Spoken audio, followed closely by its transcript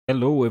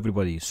Hello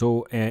everybody.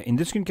 So in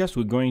this screencast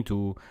we're going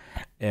to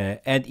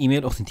add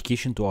email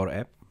authentication to our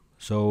app.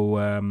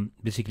 So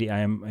basically I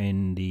am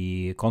in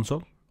the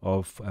console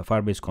of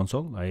Firebase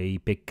console. I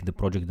pick the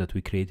project that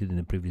we created in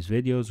the previous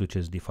videos, which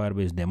is the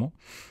Firebase demo,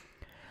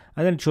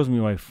 and then it shows me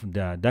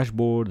the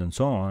dashboard and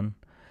so on.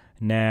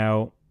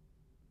 Now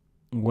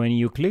when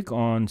you click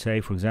on,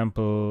 say for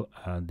example,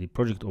 the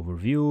project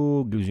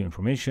overview gives you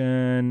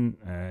information.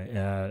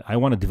 I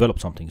want to develop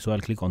something, so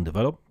I'll click on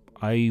develop.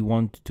 I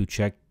want to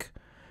check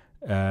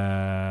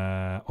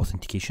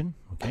authentication.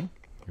 Okay,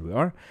 here we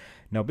are.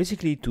 Now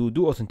basically to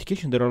do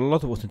authentication there are a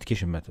lot of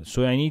authentication methods,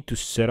 so I need to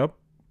set up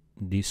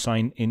the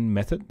sign in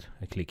method.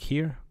 I click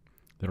here.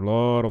 There are a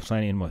lot of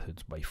sign in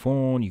methods. By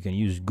phone you can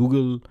use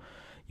Google,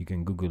 you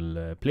can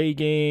Google Play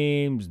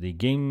Games, the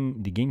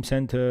game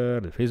center,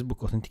 the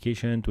Facebook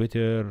authentication,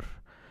 Twitter,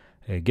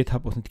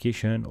 GitHub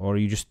authentication, or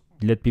you just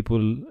let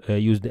people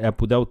use the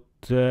app without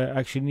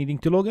actually needing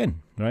to log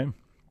in, right?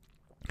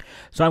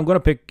 So I'm going to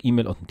pick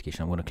email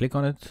authentication. I'm going to click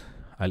on it.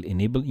 I'll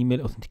enable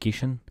email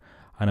authentication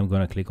and I'm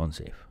going to click on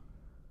save.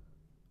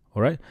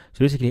 All right.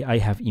 So basically I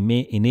have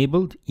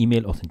enabled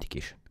email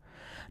authentication.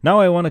 Now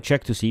I want to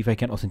check to see if I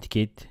can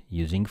authenticate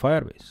using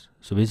Firebase.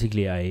 So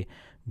basically I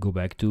go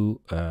back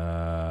to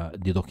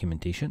the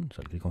documentation.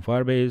 So I'll click on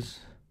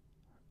Firebase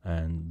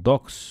and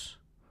docs,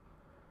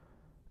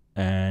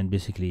 and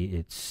basically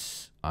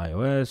it's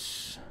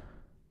iOS,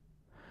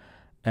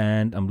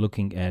 and I'm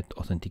looking at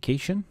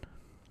authentication.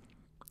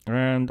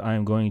 And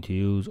I'm going to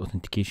use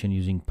authentication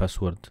using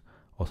password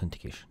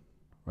authentication,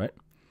 right?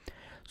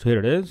 So here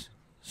it is.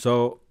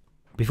 So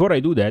before I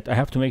do that, I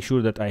have to make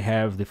sure that I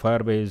have the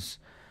Firebase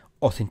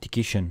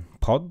authentication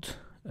pod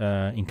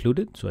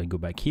included. So I go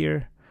back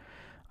here.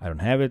 I don't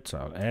have it, so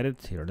I'll add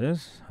it. Here it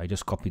is. I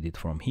just copied it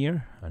from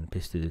here and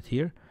pasted it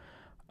here.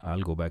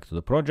 I'll go back to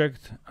the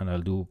project and I'll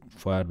do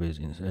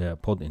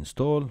Firebase pod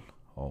install.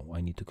 Oh,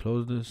 I need to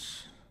close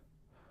this.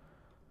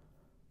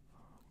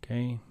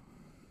 Okay.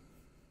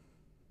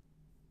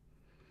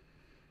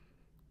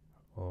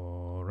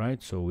 All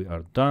right, so we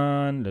are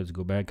done. Let's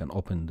go back and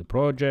open the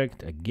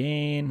project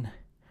again.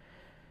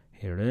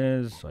 Here it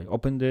is. So I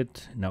opened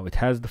it. Now it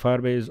has the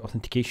Firebase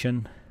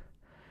authentication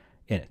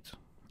in it.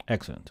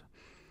 Excellent.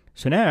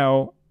 So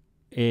now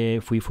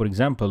if we, for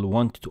example,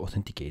 want to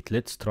authenticate,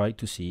 let's try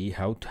to see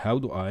how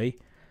do I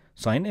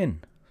sign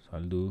in. So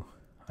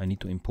I need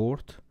to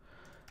import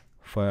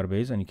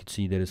Firebase, and you can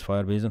see there is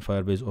Firebase and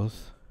Firebase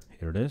auth.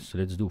 Here it is. So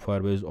let's do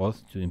Firebase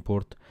auth to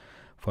import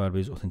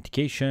Firebase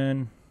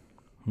authentication.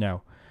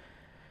 Now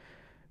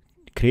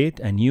create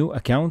a new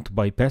account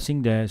by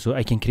passing so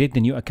I can create the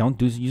new account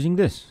using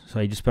this. So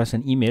I just pass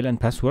an email and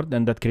password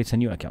and that creates a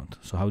new account.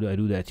 So how do I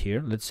do that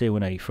here? Let's say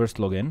when I first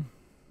log in,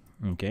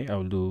 okay, I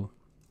will do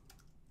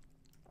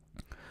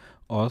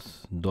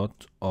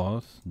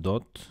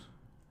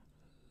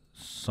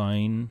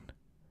auth.auth.sign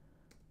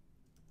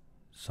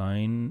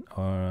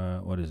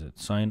what is it?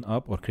 Sign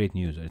up or create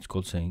new user. It's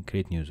called saying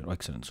create new user.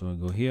 Excellent. So I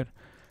go here,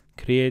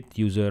 create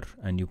user,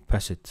 and you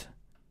pass it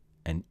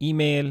an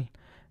email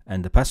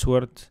and the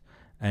password,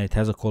 and it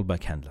has a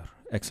callback handler.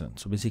 Excellent.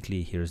 So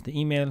basically here's the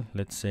email.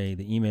 Let's say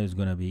the email is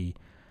gonna be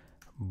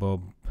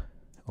bob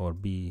or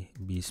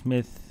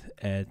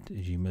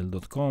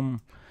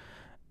bsmith@gmail.com,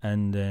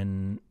 and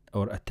then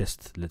or a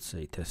test, let's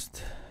say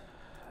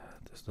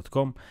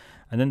test.com,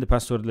 and then the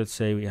password, let's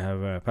say we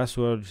have a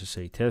password, just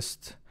say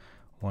test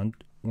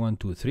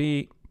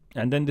 123,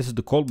 and then this is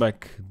the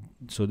callback.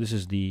 So this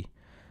is the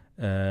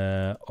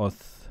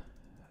auth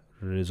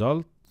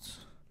result,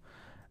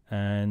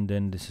 and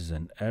then this is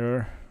an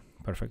error.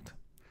 Perfect.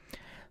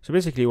 So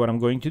basically what I'm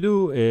going to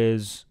do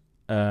is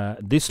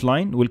this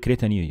line will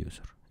create a new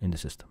user in the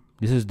system.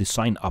 This is the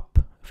sign up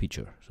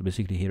feature. So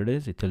basically here it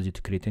is. It tells you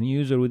to create a new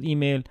user with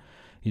email.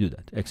 You do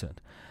that.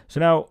 Excellent. So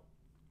now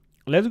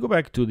let's go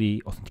back to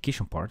the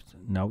authentication part.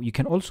 Now you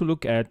can also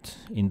look at,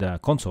 in the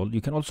console,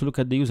 you can also look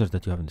at the users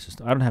that you have in the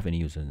system. I don't have any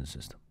users in the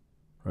system,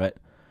 right?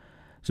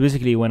 So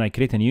basically when I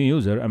create a new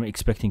user, I'm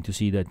expecting to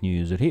see that new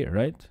user here,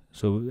 right?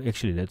 So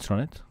actually let's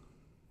run it.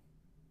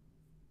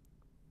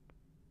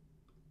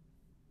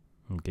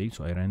 Okay,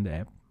 so I ran the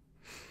app.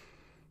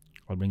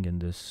 I'll bring in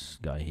this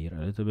guy here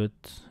a little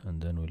bit,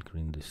 and then we'll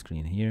clean the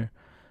screen here.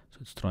 So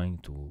it's trying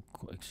to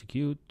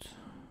execute.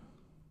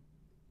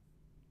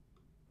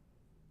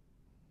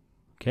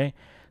 Okay,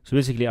 so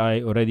basically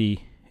it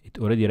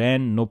already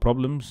ran, no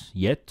problems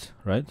yet,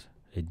 right?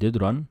 It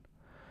did run.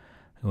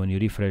 When you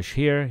refresh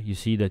here, you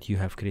see that you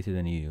have created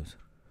a new user.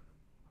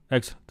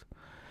 Excellent.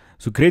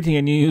 So creating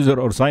a new user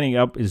or signing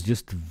up is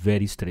just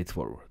very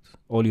straightforward.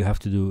 All you have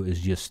to do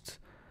is just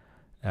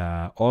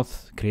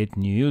auth, create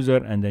new user,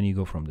 and then you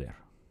go from there.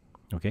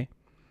 Okay,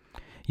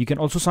 you can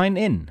also sign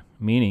in,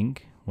 meaning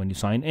when you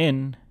sign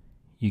in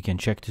you can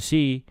check to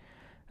see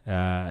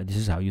this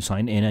is how you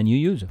sign in a new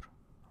user.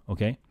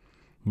 Okay,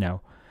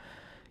 now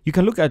you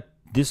can look at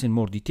this in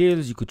more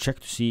details. You could check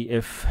to see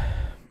if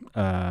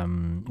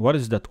what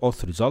is that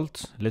auth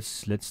result.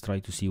 Let's try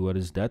to see what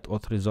is that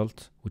auth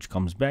result which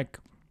comes back,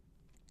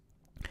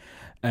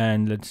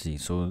 and let's see.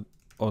 So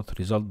auth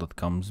result that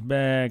comes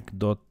back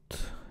dot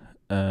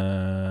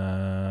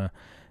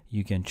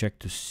you can check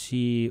to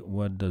see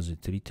what does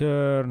it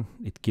return.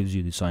 It gives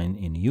you the sign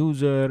in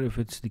user if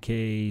it's the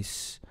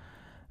case,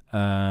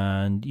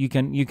 and you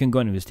can go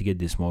and investigate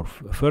this more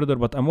further,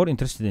 but I'm more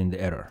interested in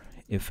the error.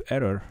 If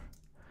error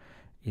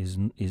is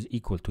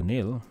equal to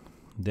nil,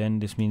 then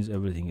this means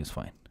everything is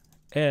fine,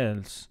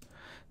 else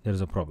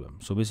there's a problem.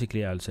 So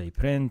basically I'll say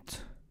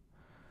print,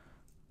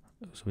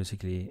 so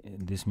basically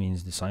this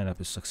means the sign up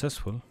is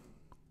successful,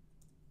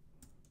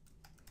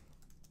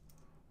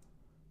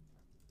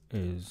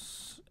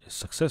 is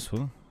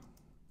successful,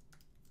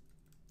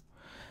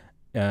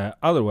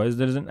 otherwise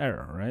there is an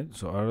error, right?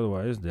 So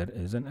otherwise there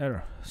is an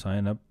error,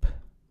 sign up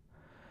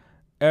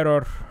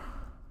error,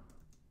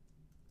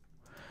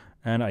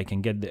 and I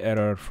can get the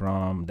error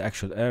from the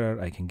actual error.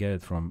 I can get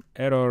it from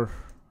error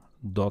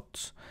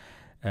dot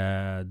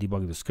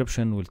debug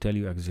description will tell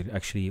you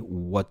actually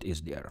what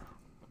is the error.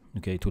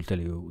 Okay, it will tell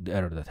you the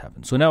error that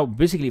happened. So now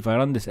basically if I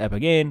run this app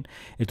again,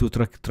 it will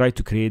try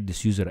to create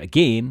this user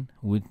again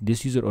with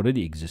this user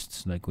already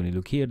exists. Like when you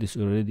look here, this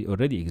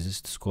already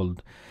exists. It's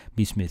called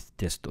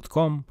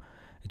bsmithtest.com.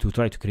 It will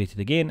try to create it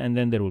again, and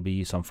then there will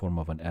be some form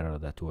of an error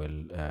that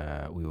will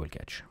we will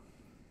catch.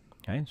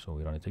 Okay, so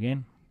we run it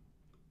again,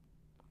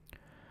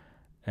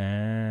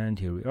 and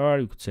here we are.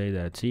 You could say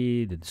that,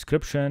 see the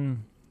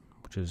description,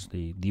 which is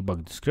the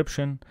debug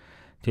description,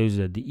 tells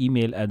you that the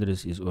email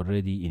address is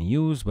already in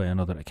use by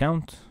another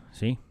account.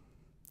 See,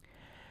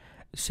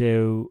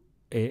 so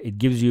it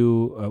gives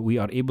you we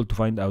are able to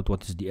find out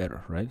what is the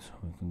error, right? So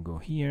we can go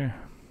here.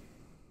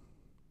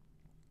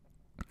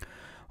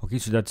 Okay,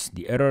 so that's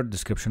the error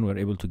description. We're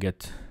able to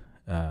get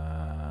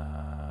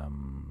so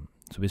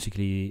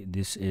basically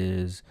this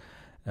is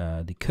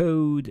the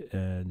code,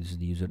 this is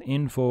the user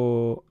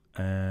info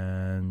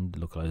and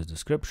localized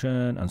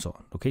description and so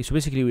on. Okay, so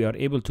basically we are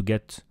able to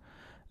get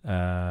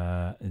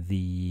the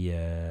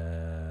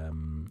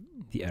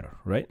error,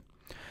 right?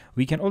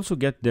 We can also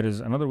get, there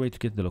is another way to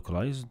get the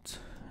localized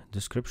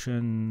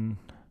description.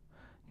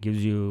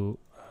 Gives you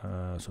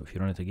so if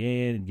you run it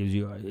again,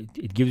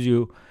 it gives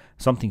you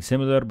something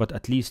similar, but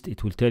at least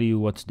it will tell you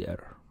what's the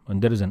error,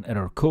 and there is an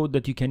error code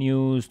that you can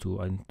use to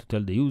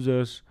tell the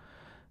users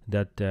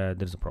that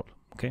there's a problem.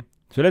 Okay,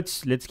 so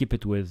let's keep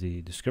it with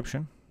the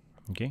description.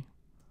 Okay,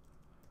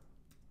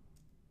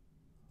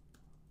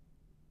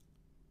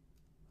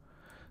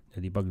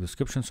 the debug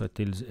description, so it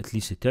tells, at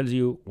least it tells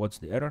you what's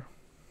the error.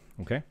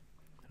 Okay,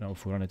 now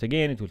if we run it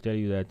again, it will tell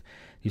you that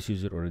this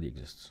user already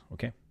exists.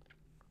 Okay,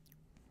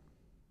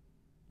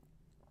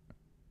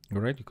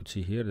 all right, you could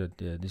see here that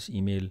this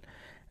email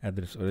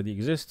address already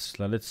exists.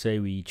 Now let's say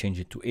we change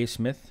it to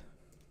asmith,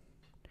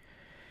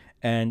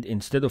 and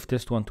instead of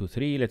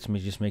test123, let's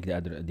just make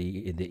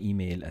the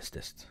email as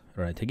test.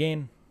 Run it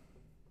again,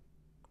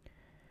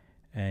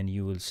 and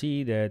you will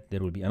see that there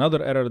will be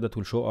another error that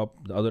will show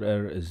up. The other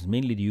error is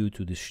mainly due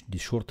to the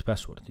short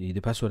password. The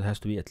password has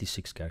to be at least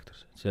 6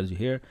 characters. It tells you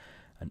here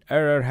an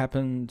error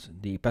happened.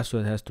 The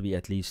password has to be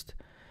at least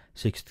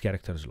 6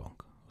 characters long.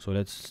 So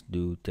let's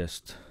do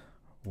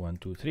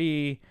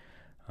test123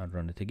 and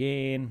run it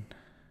again.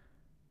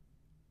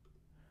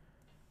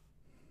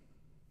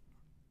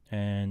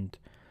 And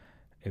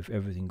if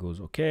everything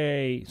goes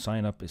okay,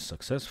 sign up is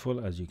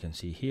successful. As you can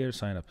see here,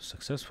 sign up is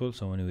successful.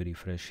 So when we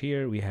refresh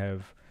here, we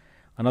have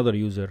another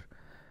user,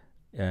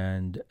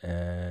 and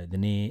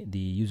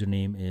the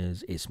username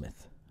is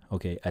asmith,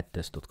 okay, at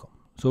test.com.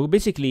 So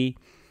basically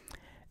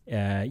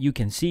you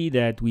can see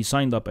that we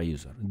signed up a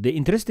user. The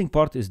interesting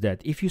part is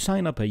that if you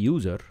sign up a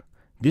user,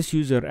 this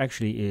user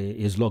actually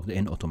is logged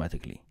in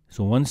automatically.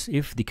 So once,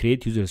 if the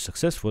create user is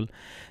successful,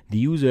 the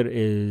user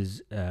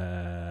is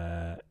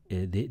the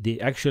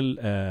actual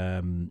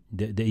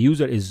the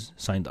user is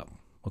signed up,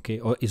 okay,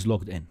 or is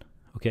logged in.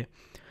 Okay,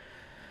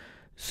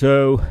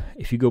 so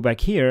if you go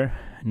back here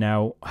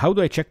now, how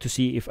do I check to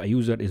see if a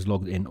user is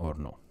logged in or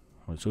no?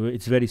 So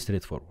it's very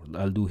straightforward.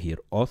 I'll do here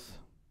auth,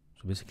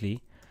 so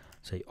basically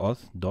say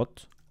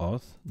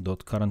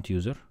auth.current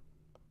user.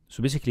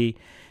 So basically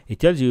it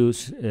tells you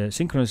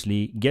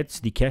synchronously gets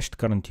the cached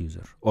current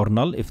user, or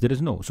null if there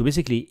is no. So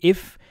basically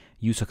if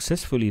you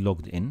successfully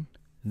logged in,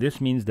 this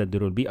means that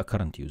there will be a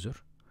current user,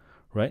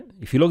 right?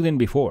 If you logged in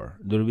before,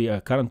 there will be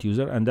a current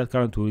user, and that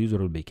current user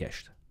will be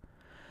cached.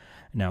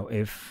 Now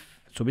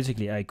so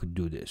basically I could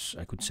do this.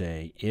 I could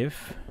say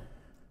if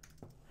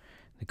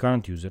the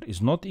current user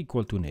is not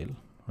equal to nil,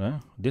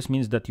 right? This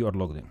means that you are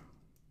logged in.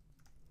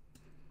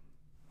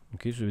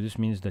 Okay, so this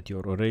means that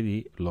you're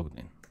already logged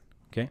in.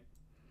 Okay,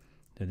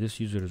 that this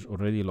user is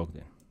already logged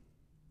in.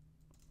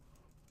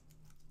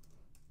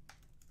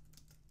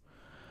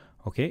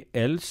 Okay,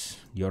 else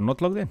you're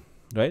not logged in,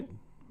 right?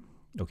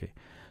 Okay,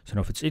 so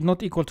now if it's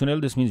not equal to nil,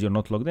 this means you're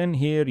not logged in.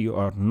 Here you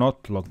are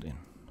not logged in.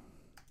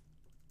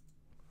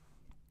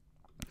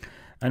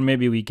 And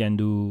maybe we can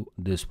do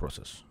this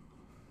process.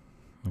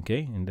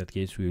 Okay, in that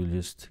case we will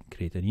just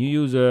create a new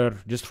user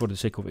just for the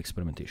sake of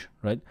experimentation,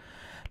 right?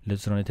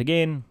 Let's run it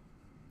again.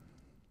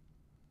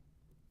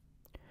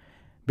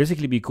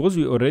 Basically, because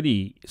we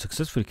already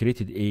successfully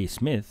created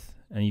asmith,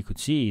 and you could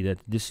see that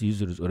this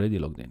user is already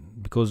logged in,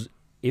 because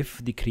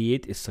if the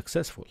create is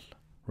successful,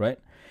 right?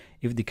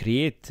 If the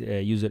create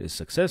user is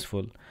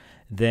successful,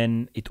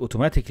 then it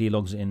automatically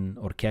logs in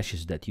or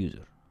caches that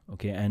user,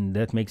 okay? And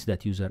that makes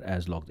that user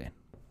as logged in,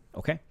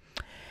 okay?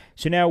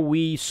 So now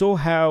we saw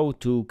how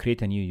to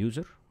create a new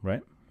user,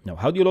 right? Now,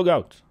 how do you log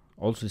out?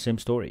 Also the same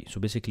story. So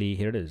basically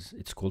here it is,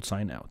 it's called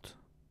sign out,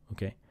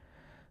 okay?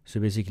 So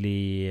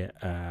basically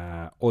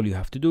all you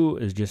have to do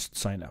is just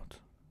sign out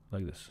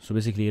like this. So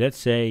basically, let's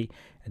say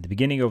at the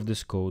beginning of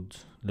this code,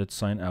 let's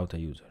sign out a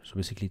user. So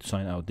basically to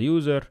sign out the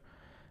user,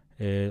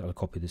 I'll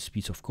copy this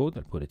piece of code,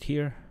 I'll put it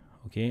here,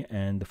 okay?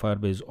 And the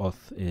Firebase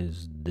auth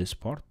is this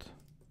part.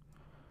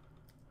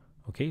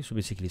 Okay, so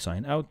basically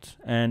sign out,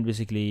 and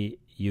basically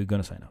you're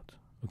gonna sign out.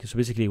 Okay, so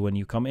basically when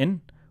you come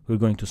in, we're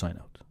going to sign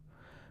out.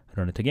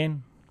 Run it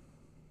again.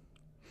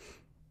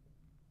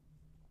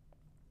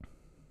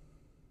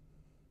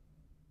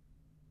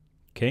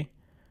 Okay.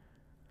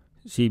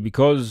 See,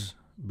 because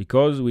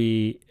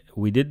we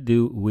did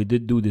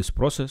do this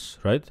process,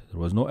 right? There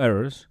was no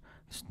errors.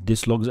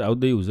 This logs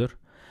out the user,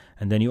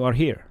 and then you are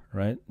here,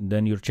 right?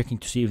 Then you're checking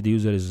to see if the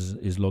user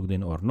is logged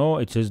in or no.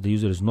 It says the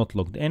user is not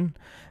logged in,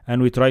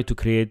 and we try to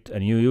create a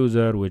new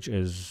user which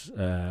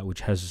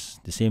has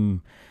the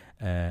same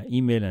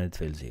email, and it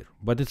fails here.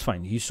 But it's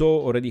fine. You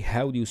saw already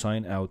how do you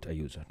sign out a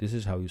user. This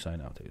is how you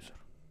sign out a user.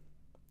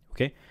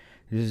 Okay,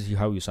 this is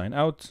how you sign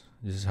out.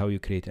 This is how you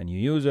create a new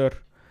user.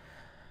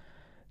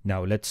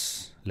 Now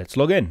let's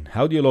log in.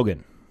 How do you log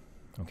in?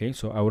 Okay,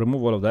 so I'll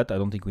remove all of that. I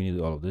don't think we need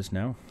all of this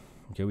now.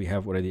 Okay, we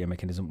have already a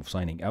mechanism of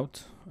signing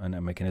out and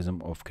a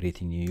mechanism of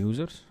creating new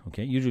users.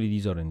 Okay, usually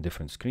these are in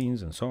different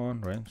screens and so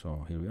on, right?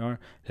 So here we are.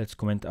 Let's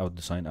comment out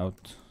the sign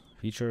out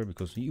feature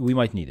because we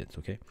might need it.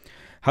 Okay,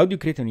 how do you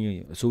create a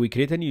new? So we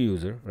create a new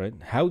user, right?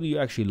 How do you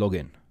actually log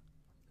in?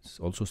 It's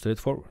also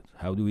straightforward.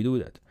 How do we do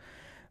that?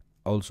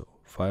 Also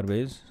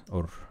Firebase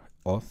or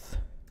auth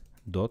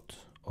dot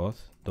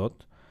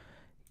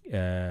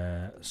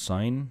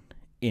sign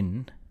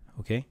in.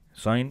 Okay,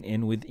 sign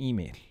in with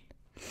email.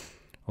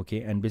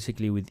 Okay, and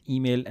basically with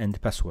email and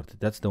password.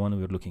 That's the one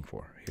we're looking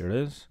for. Here it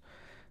is.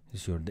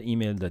 This is the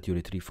email that you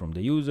retrieve from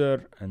the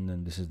user, and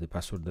then this is the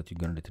password that you're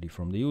gonna retrieve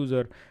from the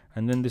user,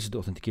 and then this is the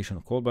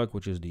authentication callback,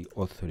 which is the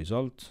auth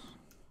result,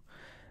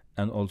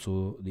 and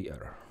also the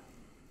error.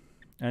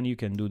 And you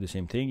can do the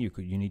same thing. You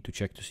need to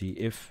check to see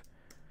if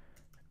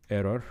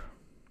error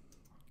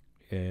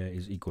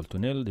is equal to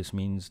nil. This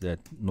means that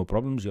no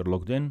problems, you're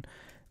logged in,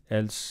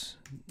 else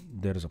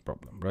there is a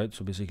problem, right?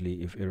 So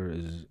basically if error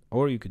is,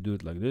 or you could do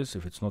it like this,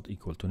 if it's not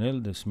equal to nil,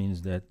 this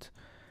means that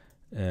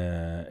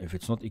if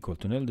it's not equal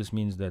to nil, this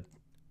means that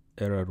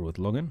error with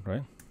login,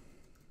 right?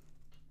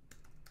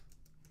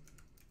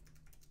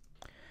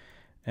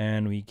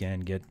 And we can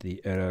get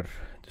the error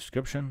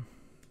description.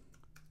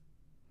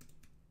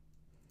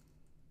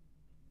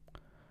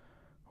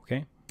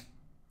 Okay,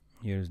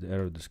 here's the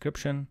error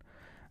description,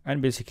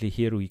 and basically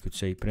here we could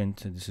say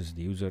print this is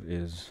the user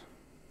is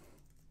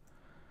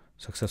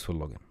successful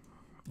login.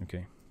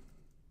 Okay,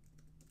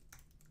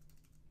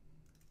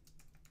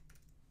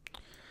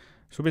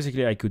 so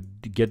basically I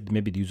could get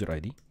maybe the user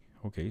ID.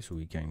 Okay, so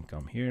we can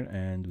come here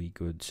and we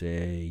could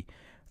say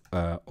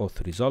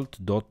auth result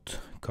dot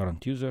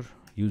current user,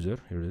 here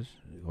it is,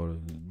 or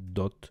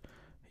dot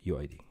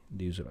UID,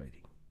 the user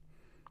ID.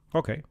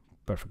 Okay,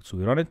 perfect. So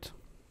we run it.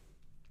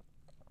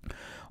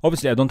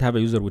 Obviously I don't have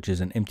a user which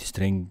is an empty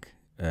string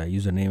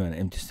username and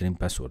empty string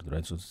password,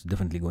 right? So it's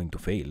definitely going to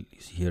fail. You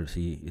see here,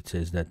 see it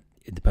says that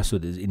the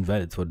password is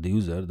invalid for the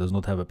user, does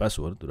not have a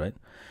password, right?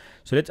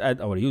 So let's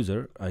add our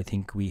user. I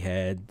think we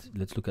had,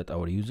 let's look at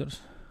our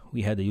users.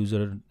 We had a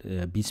user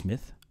B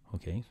Smith.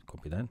 Okay,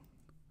 copy that.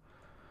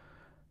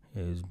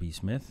 Here's B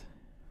Smith.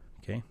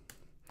 Okay,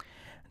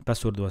 and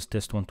password was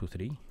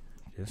test123,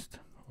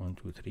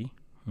 test123.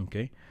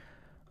 Okay,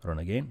 run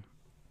again,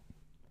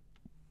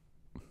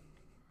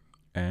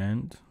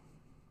 and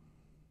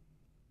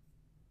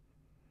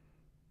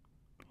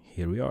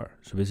here we are.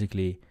 So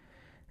basically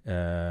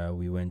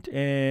we went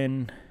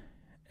in,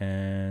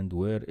 and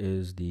where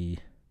is the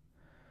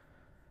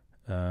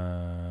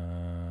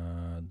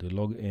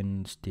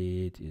login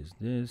state is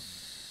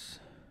this,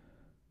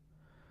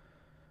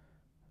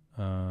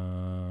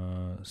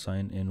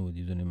 sign in with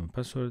username and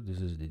password. This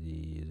is the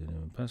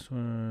username and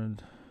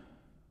password.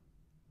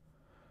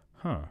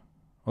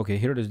 Okay,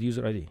 here it is, the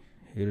user ID.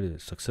 Here it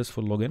is,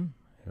 successful login.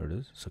 Here it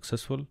is,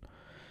 successful.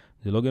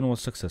 The login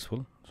was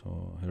successful.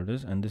 So here it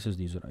is, and this is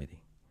the user ID.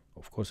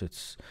 Of course,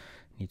 it's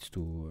needs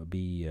to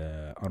be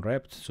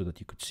unwrapped so that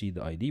you could see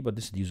the ID, but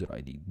this is the user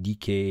ID,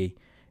 DKHEWUG,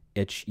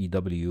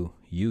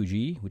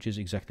 which is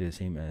exactly the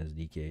same as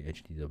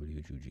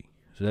DKHEWUG.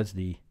 So that's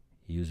the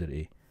user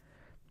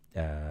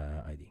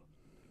ID.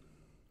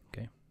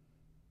 Okay,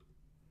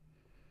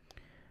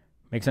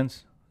 makes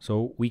sense.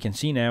 So we can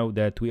see now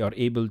that we are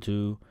able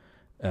to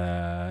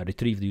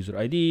retrieve the user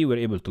ID, we're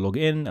able to log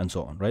in, and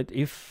so on, right?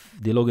 If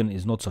the login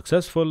is not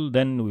successful,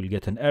 then we'll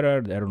get an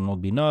error, the error will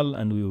not be null,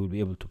 and we will be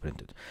able to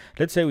print it.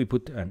 Let's say we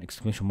put an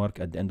exclamation mark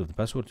at the end of the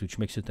password, which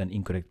makes it an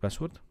incorrect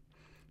password.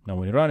 Now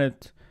when you run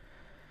it,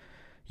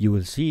 you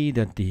will see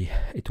that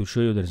it will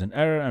show you there's an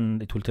error,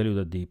 and it will tell you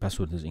that the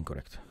password is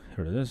incorrect.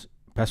 Here it is.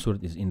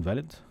 Password is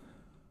invalid,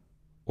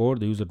 or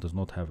the user does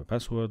not have a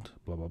password,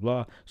 blah blah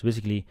blah. So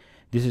basically,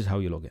 this is how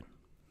you log in.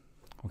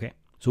 Okay.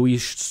 So we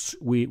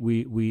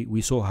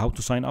saw how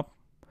to sign up,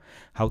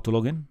 how to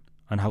log in,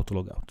 and how to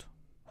log out.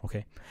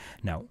 Okay.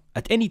 Now,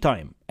 at any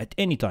time,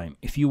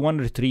 if you want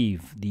to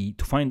retrieve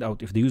to find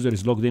out if the user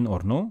is logged in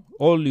or no,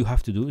 all you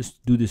have to do is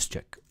do this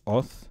check: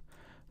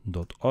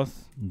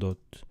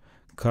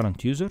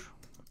 auth.current user.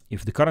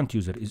 If the current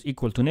user is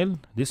equal to nil,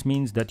 this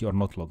means that you are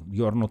not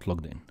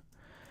logged in.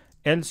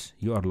 Else,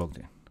 you are logged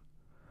in.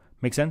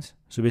 Make sense?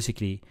 So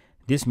basically,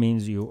 this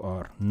means you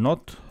are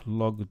not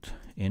logged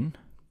in,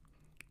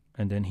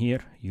 and then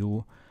here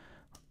you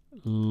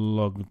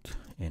logged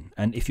in.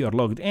 And if you are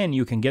logged in,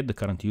 you can get the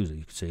current user.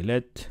 You could say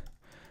let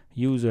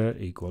user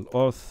equal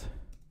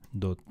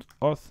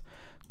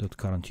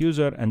auth.current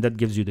user, and that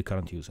gives you the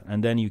current user.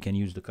 And then you can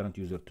use the current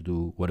user to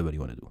do whatever you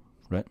want to do,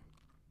 right?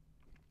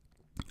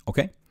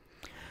 Okay.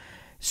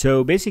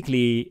 So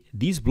basically,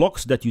 these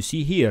blocks that you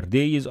see here,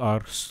 these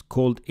are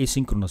called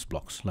asynchronous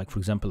blocks. Like for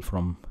example,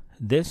 from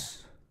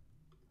this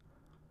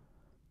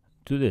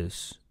to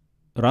this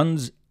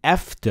runs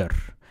after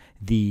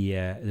the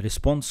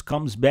response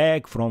comes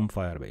back from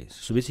Firebase.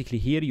 So basically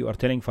here you are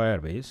telling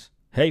Firebase,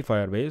 hey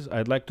Firebase,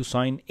 I'd like to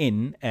sign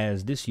in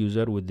as this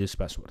user with this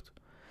password.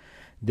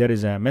 There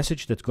is a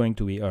message that's going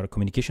to be our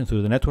communication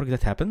through the network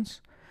that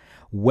happens.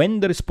 When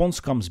the response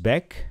comes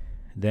back,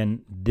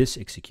 then this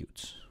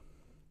executes.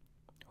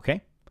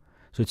 Okay?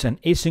 So it's an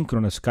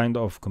asynchronous kind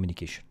of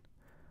communication.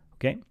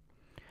 Okay?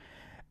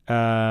 We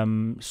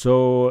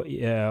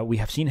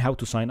have seen how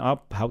to sign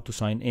up, how to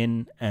sign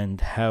in,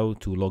 and how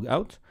to log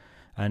out.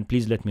 And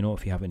please let me know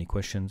if you have any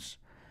questions.